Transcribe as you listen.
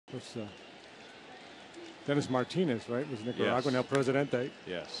course, Dennis Martinez, right, was Nicaragua, Yes. now Presidente.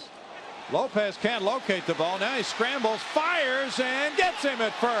 Yes. Lopez can't locate the ball. Now he scrambles, fires, and gets him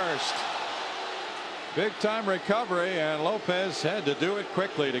at first. Big time recovery, and Lopez had to do it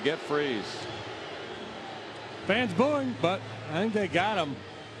quickly to get Freeze. Fans booing, but I think they got him.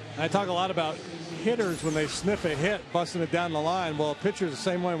 I talk a lot about hitters when they sniff a hit, busting it down the line. Well, a pitcher's the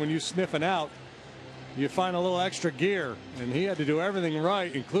same way. When you sniff it out, you find a little extra gear, and he had to do everything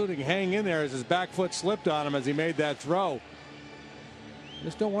right, including hang in there as his back foot slipped on him as he made that throw.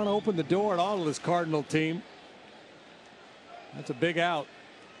 Just don't want to open the door at all to this Cardinal team. That's a big out.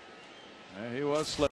 He was slipping.